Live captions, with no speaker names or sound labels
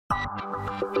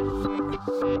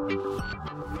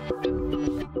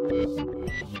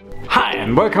Hi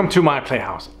and welcome to my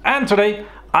playhouse, and today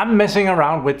I'm messing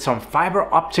around with some fiber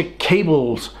optic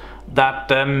cables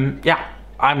that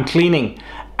I'm cleaning,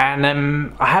 and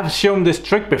I have shown this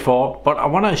trick before, but I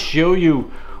want to show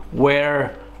you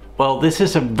where, well, this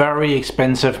is a very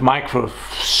expensive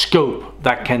microscope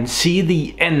that can see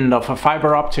the end of a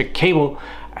fiber optic cable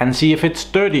and see if it's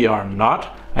dirty or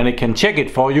not, and it can check it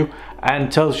for you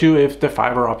and tells you if the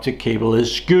fiber optic cable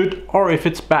is good or if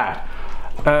it's bad.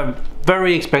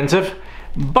 Very expensive,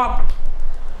 but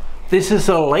this is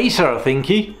a laser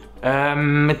thingy.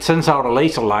 It sends out a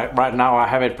laser light. Right now I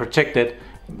have it protected.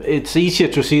 It's easier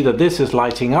to see that this is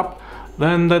lighting up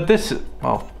than that this,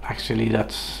 well, actually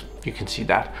that's, you can see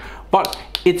that, but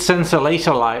it sends a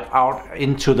laser light out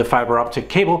into the fiber optic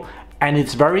cable, and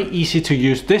it's very easy to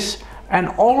use this and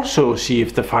also see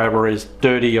if the fiber is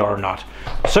dirty or not.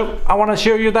 So I want to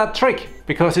show you that trick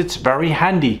because it's very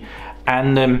handy,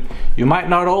 and you might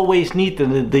not always need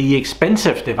the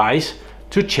expensive device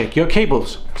to check your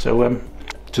cables. So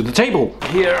to the table.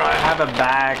 Here I have a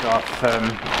bag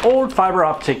of old fiber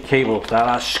optic cables that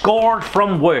are scored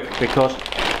from work because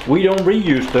we don't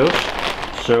reuse those.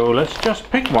 So let's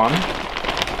just pick one.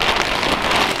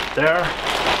 There.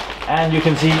 And you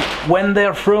can see when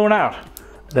they're thrown out,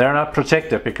 they're not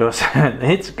protected because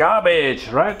it's garbage,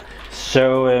 right?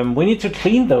 So we need to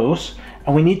clean those,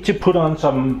 and we need to put on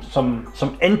some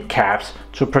end caps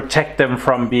to protect them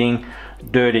from being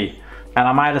dirty. And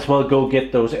I might as well go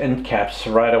get those end caps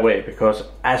right away, because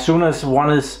as soon as one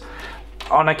is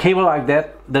on a cable like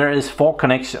that, there is 4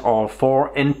 connections or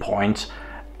 4 endpoints,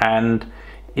 and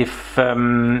if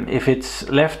it's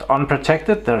left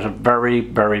unprotected, there's a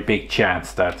very big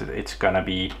chance that it's gonna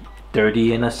be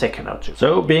dirty in a second or two.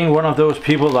 So being one of those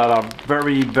people that are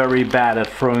very bad at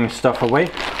throwing stuff away,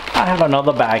 I have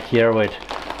another bag here with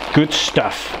good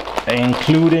stuff,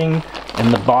 including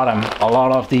in the bottom a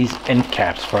lot of these end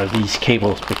caps for these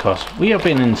cables, because we have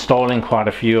been installing quite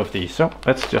a few of these. So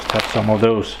let's just have some of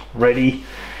those ready.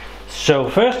 So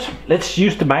first, let's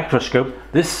use the microscope.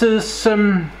 This is,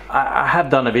 I have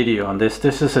done a video on this.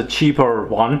 This is a cheaper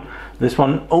one. This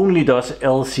one only does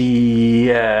LC,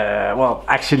 well,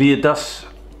 actually it does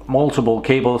multiple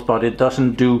cables, but it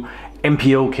doesn't do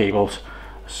MPO cables.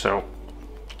 So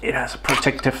it has a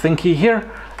protective thingy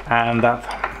here, and that,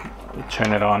 we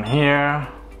turn it on here.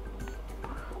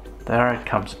 There it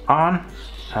comes on,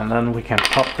 and then we can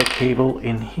pop the cable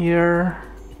in here.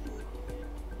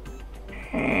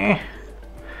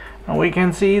 And we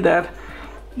can see that,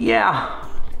 yeah,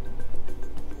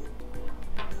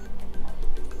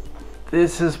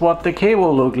 this is what the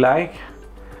cable looked like.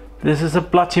 This is a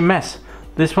bloody mess.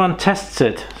 This one tests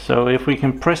it, so if we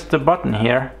can press the button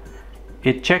here,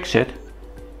 it checks it,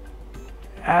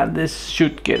 and this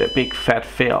should get a big fat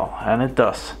fill, and it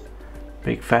does.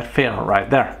 Big fat fill right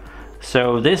there.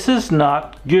 So this is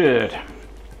not good.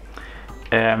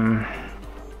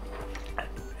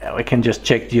 We can just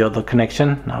check the other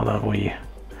connection now that we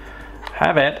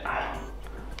have it.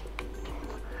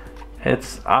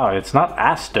 It's not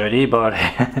as dirty, but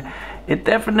it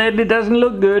definitely doesn't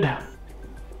look good.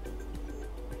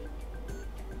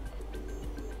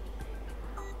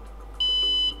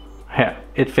 Yeah,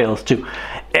 it fails too.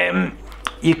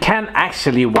 You can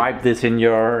actually wipe this in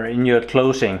your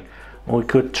closing. We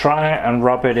could try and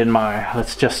rub it in my,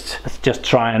 let's just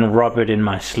try and rub it in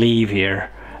my sleeve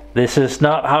here. This is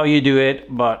not how you do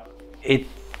it, but it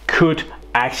could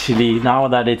actually, now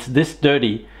that it's this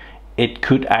dirty, it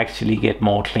could actually get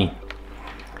more clean.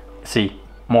 See,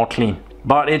 more clean.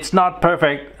 But it's not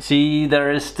perfect. See, there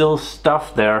is still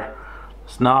stuff there.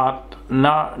 It's not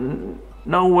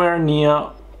nowhere near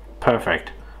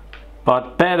perfect.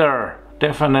 But better,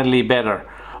 definitely better.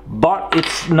 But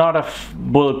it's not a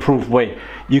bulletproof way.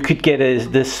 You could get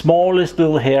the smallest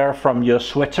little hair from your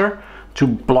sweater to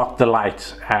block the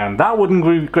lights, and that wouldn't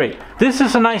be great. This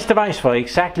is a nice device for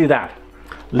exactly that.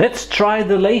 Let's try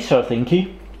the laser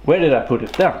thingy. Where did I put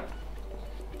it? There.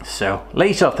 So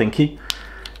laser thingy.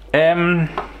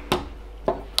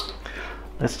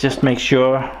 Let's just make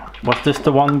sure. Was this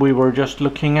the one we were just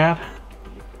looking at?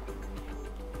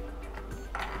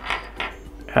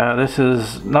 This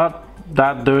is not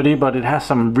that dirty, but it has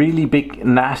some really big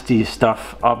nasty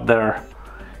stuff up there.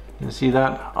 You can see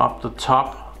that up the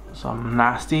top. Some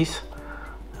nasties.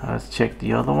 Let's check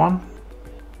the other one.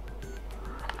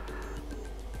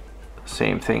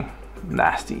 Same thing,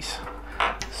 nasties.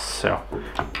 So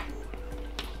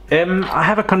I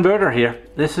have a converter here.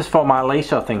 This is for my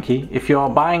laser thingy. If you're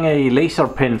buying a laser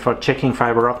pin for checking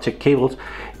fiber optic cables,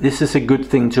 this is a good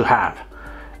thing to have.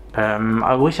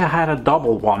 I wish I had a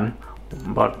double one,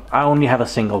 but I only have a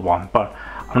single one, but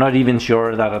I'm not even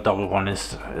sure that a double one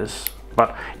is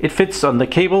but it fits on the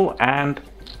cable, and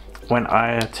when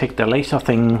I take the laser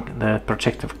thing, the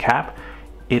protective cap,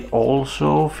 it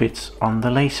also fits on the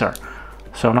laser.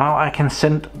 So now I can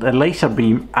send the laser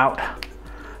beam out,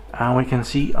 and we can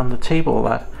see on the table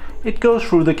that it goes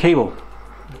through the cable.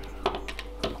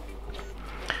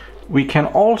 We can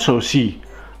also see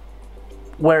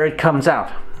where it comes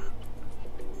out.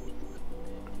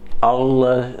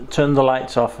 I'll turn the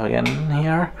lights off again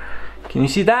here. Can you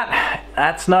see that?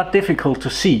 That's not difficult to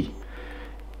see.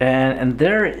 And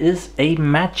there is a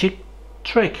magic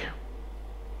trick.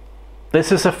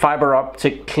 This is a fiber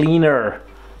optic cleaner,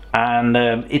 and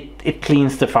it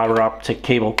cleans the fiber optic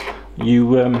cable.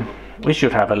 We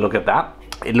should have a look at that.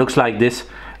 It looks like this.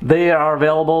 They are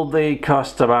available. They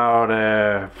cost about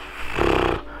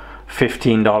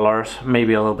 $15,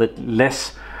 maybe a little bit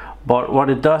less. But what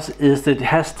it does is that it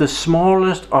has the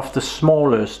smallest of the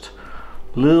smallest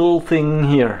little thing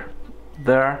here,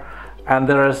 there, and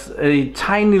there's a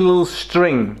tiny little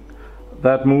string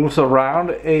that moves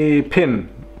around a pin.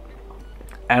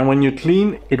 And when you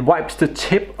clean, it wipes the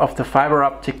tip of the fiber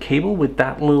optic cable with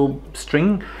that little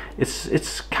string.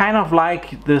 It's kind of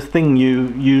like the thing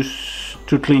you use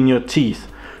to clean your teeth.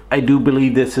 I do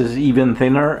believe this is even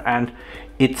thinner, and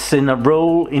it's in a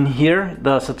roll in here.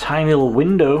 There's a tiny little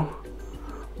window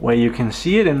where you can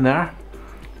see it in there,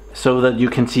 so that you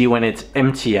can see when it's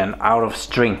empty and out of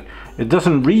string. It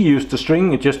doesn't reuse the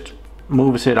string, it just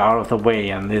moves it out of the way,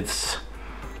 and it's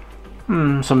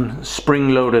some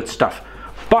spring-loaded stuff.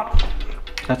 But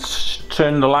let's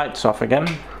turn the lights off again.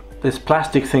 This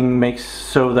plastic thing makes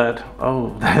so that,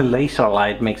 oh, the laser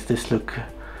light makes this look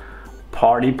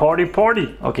party.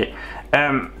 Okay,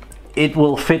 it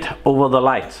will fit over the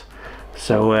lights,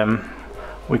 so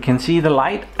we can see the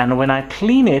light, and when I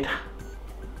clean it,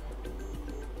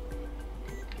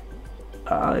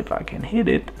 if I can hit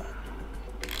it,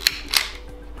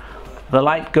 the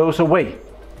light goes away.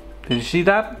 Did you see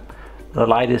that? The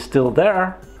light is still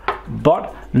there,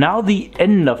 but now the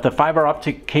end of the fiber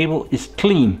optic cable is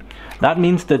clean. That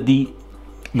means that the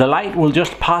light will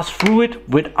just pass through it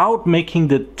without making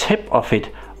the tip of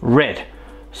it red.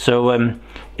 So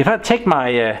if I take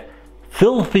my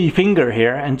filthy finger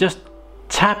here and just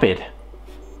tap it,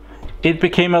 it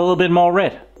became a little bit more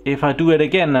red. If I do it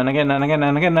again and again and again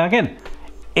and again and again,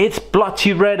 it's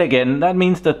blotchy red again. That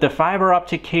means that the fiber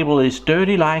optic cable is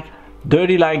dirty like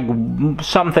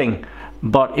something.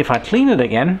 But if I clean it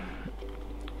again,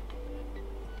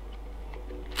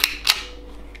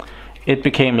 it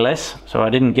became less, so I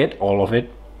didn't get all of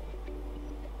it.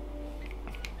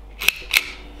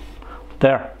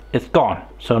 There, it's gone.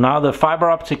 So now the fiber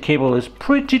optic cable is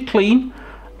pretty clean,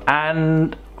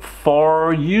 and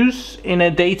for use in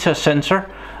a data center,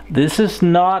 this is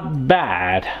not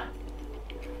bad.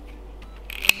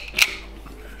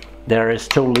 There, is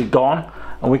totally gone,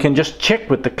 and we can just check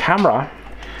with the camera.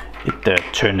 It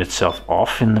turned itself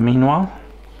off in the meanwhile.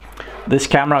 This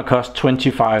camera cost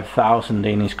 25,000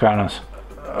 Danish kroners.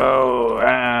 Oh,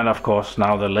 and of course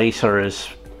now the laser is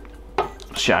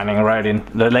shining right in.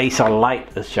 The laser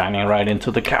light is shining right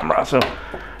into the camera, so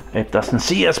it doesn't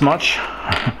see as much.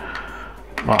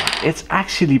 Well, it's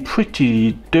actually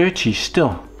pretty dirty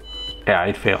still. Yeah,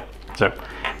 it failed. So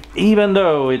even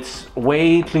though it's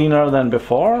way cleaner than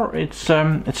before, it's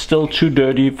still too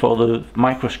dirty for the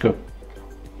microscope.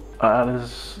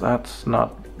 That's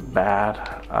not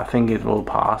bad. I think it will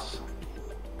pass.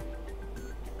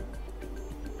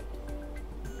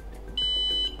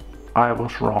 I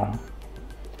was wrong.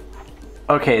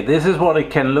 Okay, this is what it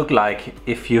can look like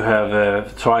if you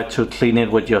have tried to clean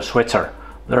it with your sweater.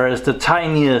 There is the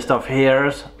tiniest of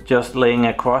hairs just laying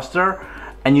across there,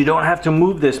 and you don't have to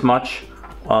move this much.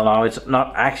 Well, now it's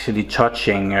not actually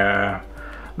touching the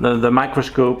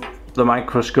microscope. The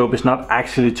microscope is not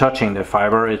actually touching the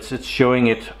fiber. It's showing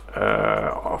it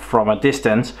from a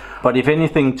distance. But if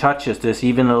anything touches this,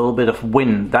 even a little bit of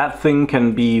wind, that thing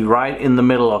can be right in the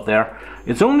middle of there.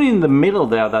 It's only in the middle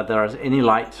there that there is any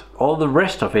light. All the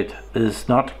rest of it is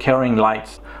not carrying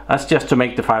lights. That's just to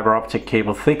make the fiber optic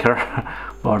cable thicker.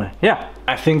 But yeah,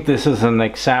 I think this is an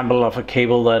example of a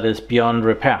cable that is beyond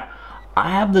repair.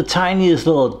 I have the tiniest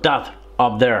little dot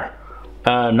up there.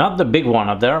 Not the big one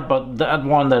up there, but that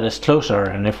one that is closer.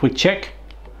 And if we check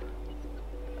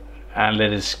and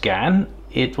let it scan,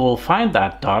 it will find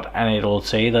that dot and it will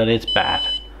say that it's bad.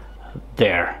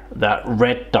 There, that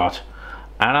red dot.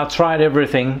 And I tried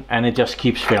everything and it just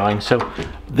keeps failing. So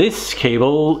this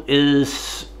cable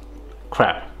is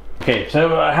crap. Okay,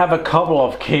 so I have a couple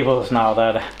of cables now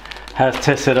that has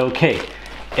tested okay.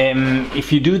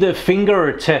 If you do the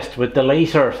finger test with the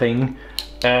laser thing,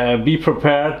 be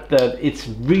prepared that it's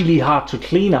really hard to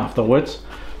clean afterwards.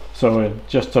 So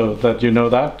just so that you know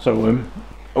that. So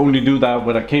only do that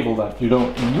with a cable that you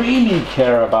don't really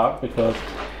care about, because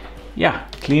yeah,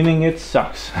 cleaning it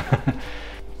sucks.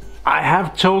 I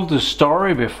have told the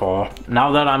story before.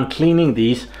 Now that I'm cleaning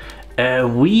these,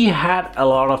 we had a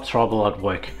lot of trouble at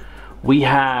work. We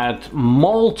had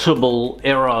multiple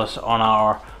errors on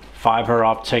our fiber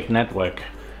optic network,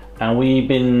 and we've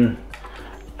been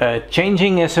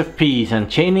changing SFPs and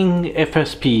changing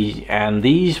FSP, and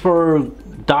these were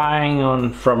dying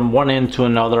on from one end to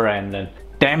another end, and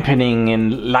dampening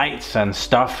in lights and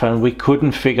stuff, and we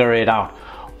couldn't figure it out.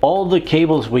 All the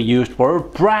cables we used were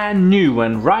brand new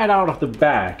and right out of the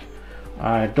bag.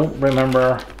 I don't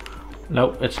remember,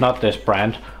 no, it's not this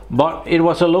brand, but it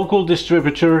was a local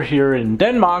distributor here in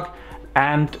Denmark,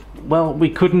 and well, we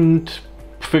couldn't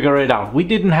figure it out. We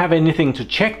didn't have anything to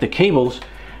check the cables,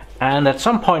 and at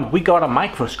some point we got a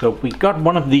microscope. We got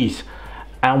one of these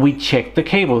and we checked the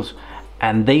cables,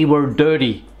 and they were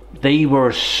dirty. They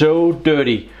were so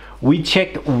dirty. We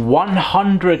checked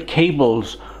 100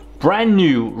 cables, brand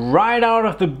new, right out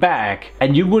of the bag,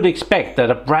 and you would expect that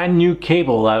a brand new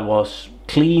cable that was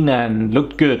clean and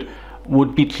looked good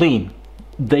would be clean.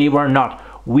 They were not.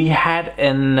 We had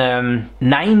a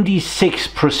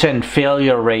 96%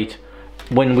 failure rate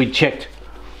when we checked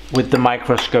with the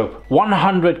microscope.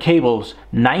 100 cables,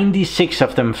 96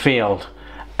 of them failed,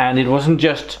 and it wasn't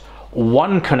just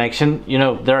one connection. You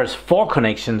know, there's 4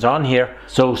 connections on here,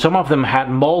 so some of them had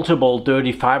multiple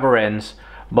dirty fiber ends,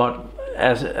 but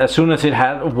as soon as it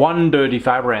had one dirty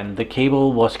fiber end, the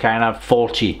cable was kind of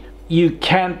faulty. You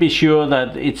can't be sure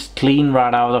that it's clean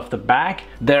right out of the bag.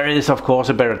 There is of course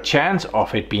a better chance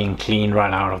of it being clean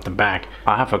right out of the bag.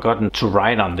 I have forgotten to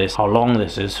write on this how long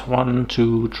this is. 1,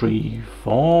 2, 3,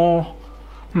 4.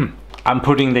 I'm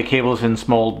putting the cables in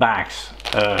small bags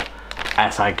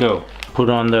as I go. Put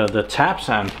on the tabs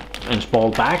and in small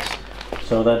bags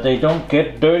so that they don't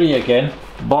get dirty again.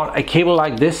 But a cable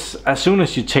like this, as soon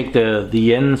as you take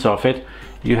the ends of it,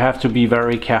 you have to be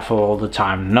very careful all the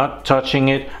time, not touching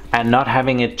it and not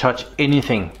having it touch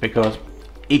anything, because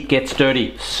it gets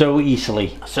dirty so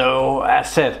easily. So as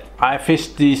said, I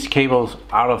fished these cables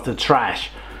out of the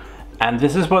trash, and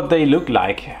this is what they look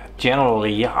like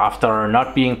generally after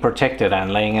not being protected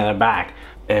and laying in a bag.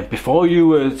 Before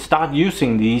you start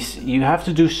using these, you have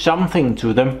to do something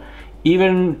to them,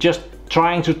 even just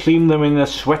trying to clean them in a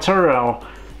sweater or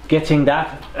getting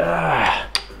that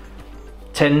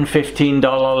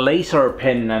 $10–15 laser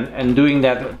pen and doing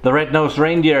that, the red-nosed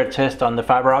reindeer test on the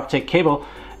fiber optic cable,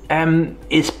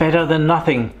 is better than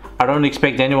nothing. I don't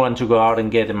expect anyone to go out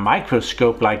and get a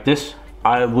microscope like this.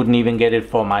 I wouldn't even get it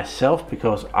for myself,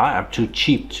 because I am too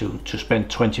cheap to spend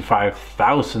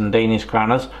 25,000 Danish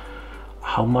kroners.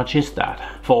 How much is that?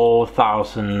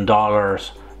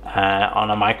 $4,000 on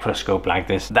a microscope like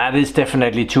this. That is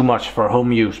definitely too much for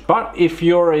home use, but if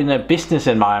you're in a business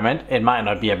environment, it might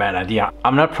not be a bad idea.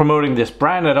 I'm not promoting this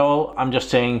brand at all. I'm just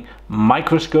saying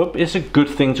microscope is a good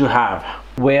thing to have.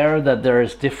 Aware that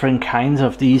there's different kinds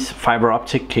of these fiber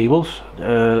optic cables,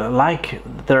 like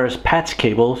there's patch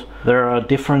cables. There are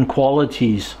different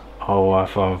qualities.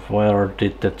 Where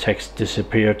did the text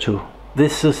disappear to?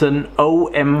 This is an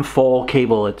OM4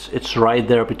 cable. It's right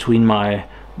there between my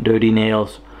dirty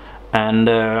nails. And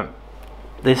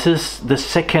this is the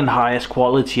second highest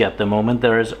quality at the moment.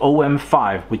 There is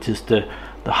OM5, which is the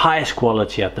highest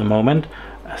quality at the moment.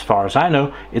 As far as I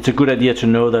know, it's a good idea to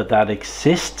know that that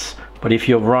exists. But if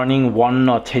you're running 1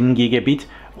 or 10 gigabit,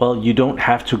 well, you don't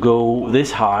have to go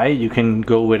this high. You can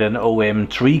go with an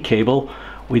OM3 cable,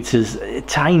 which is a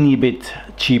tiny bit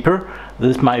cheaper.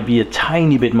 This might be a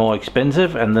tiny bit more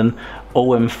expensive, and then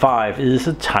OM5 is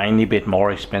a tiny bit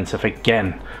more expensive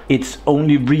again. It's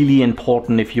only really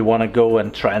important if you want to go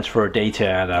and transfer data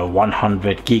at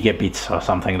 100 gigabits or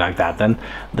something like that. Then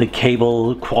the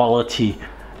cable quality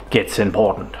gets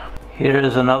important. Here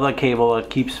is another cable that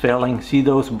keeps failing. See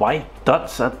those white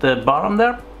dots at the bottom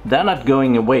there? They're not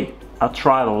going away. I've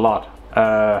tried a lot.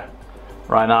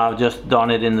 Right now I've just done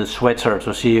it in the sweater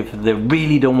to see if they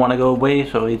really don't want to go away.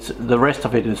 So the rest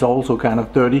of it is also kind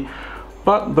of dirty,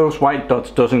 but those white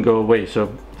dots doesn't go away.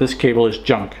 So this cable is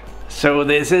junk. So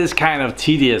this is kind of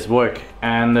tedious work,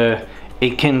 and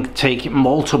it can take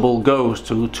multiple goes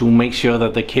to make sure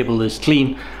that the cable is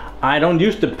clean. I don't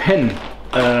use the pen,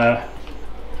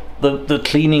 the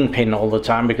cleaning pin all the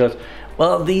time, because,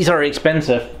 well, these are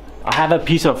expensive. I have a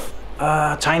piece of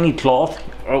tiny cloth,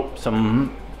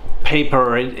 some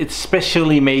paper. It's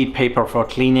specially made paper for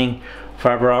cleaning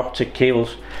fiber optic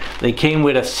cables. They came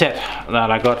with a set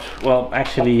that I got. Well,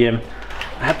 actually, I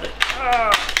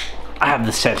have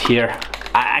the set here.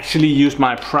 I actually use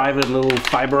my private little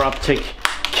fiber optic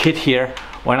kit here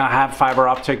when I have fiber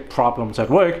optic problems at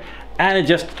work, and it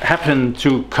just happened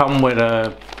to come with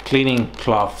a cleaning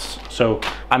cloths, so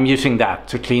I'm using that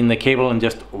to clean the cable and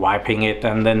just wiping it,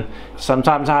 and then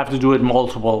sometimes I have to do it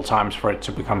multiple times for it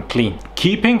to become clean.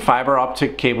 Keeping fiber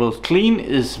optic cables clean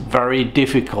is very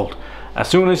difficult. As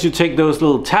soon as you take those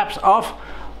little tabs off,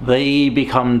 they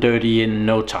become dirty in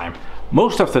no time.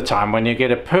 Most of the time when you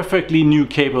get a perfectly new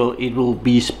cable, it will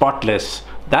be spotless.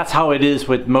 That's how it is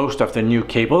with most of the new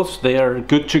cables. They are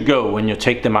good to go when you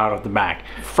take them out of the bag.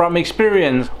 From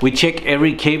experience, we check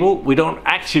every cable. We don't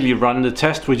actually run the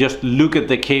test. We just look at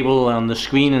the cable on the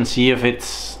screen and see if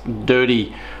it's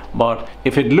dirty. But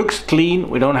if it looks clean,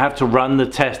 we don't have to run the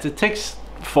test. It takes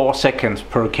 4 seconds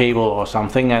per cable or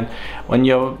something. And when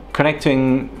you're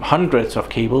connecting hundreds of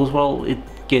cables, well, it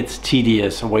gets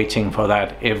tedious waiting for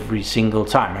that every single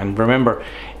time. And remember,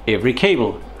 every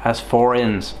cable has 4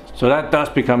 ends. So that does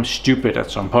become stupid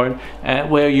at some point,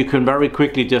 where you can very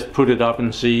quickly just put it up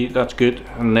and see that's good,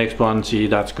 and the next one see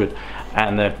that's good,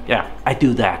 and yeah, I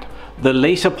do that. The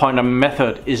laser pointer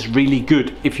method is really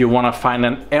good if you want to find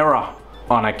an error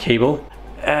on a cable,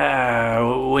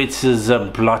 which is a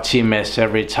blotchy mess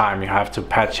every time you have to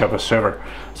patch up a server.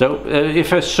 So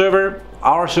if a server, a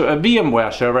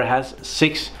VMware server has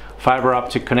 6 fiber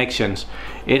optic connections.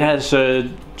 It has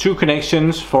 2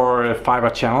 connections for a fiber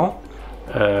channel.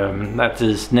 That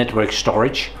is network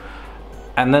storage,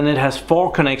 and then it has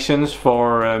 4 connections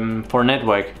for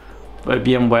network.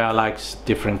 VMware likes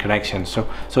different connections,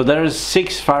 so there is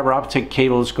 6 fiber optic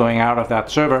cables going out of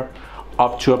that server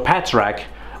up to a patch rack,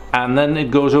 and then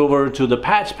it goes over to the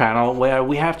patch panel where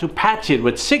we have to patch it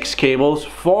with 6 cables,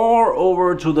 4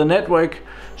 over to the network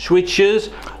switches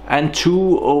and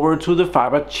 2 over to the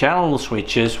fiber channel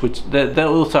switches, which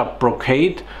those are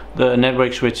Brocade. The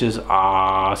network switches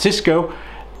are Cisco.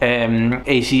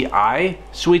 ACI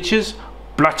switches,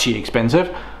 blotchy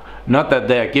expensive. Not that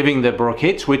they're giving the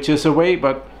Brocade switches away,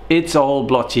 but it's all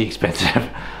blotchy expensive.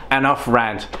 Enough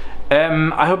rant.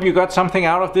 I hope you got something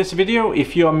out of this video.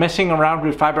 If you're messing around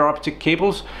with fiber optic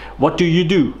cables, what do you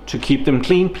do to keep them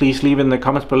clean? Please leave in the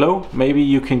comments below. Maybe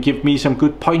you can give me some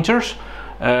good pointers.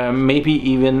 Maybe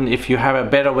even if you have a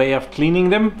better way of cleaning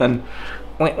them, then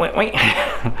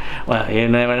well, you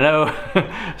never know.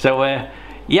 So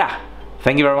yeah,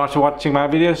 thank you very much for watching my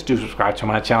videos. Do subscribe to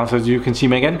my channel so you can see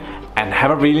me again, and have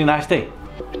a really nice day.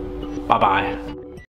 Bye bye.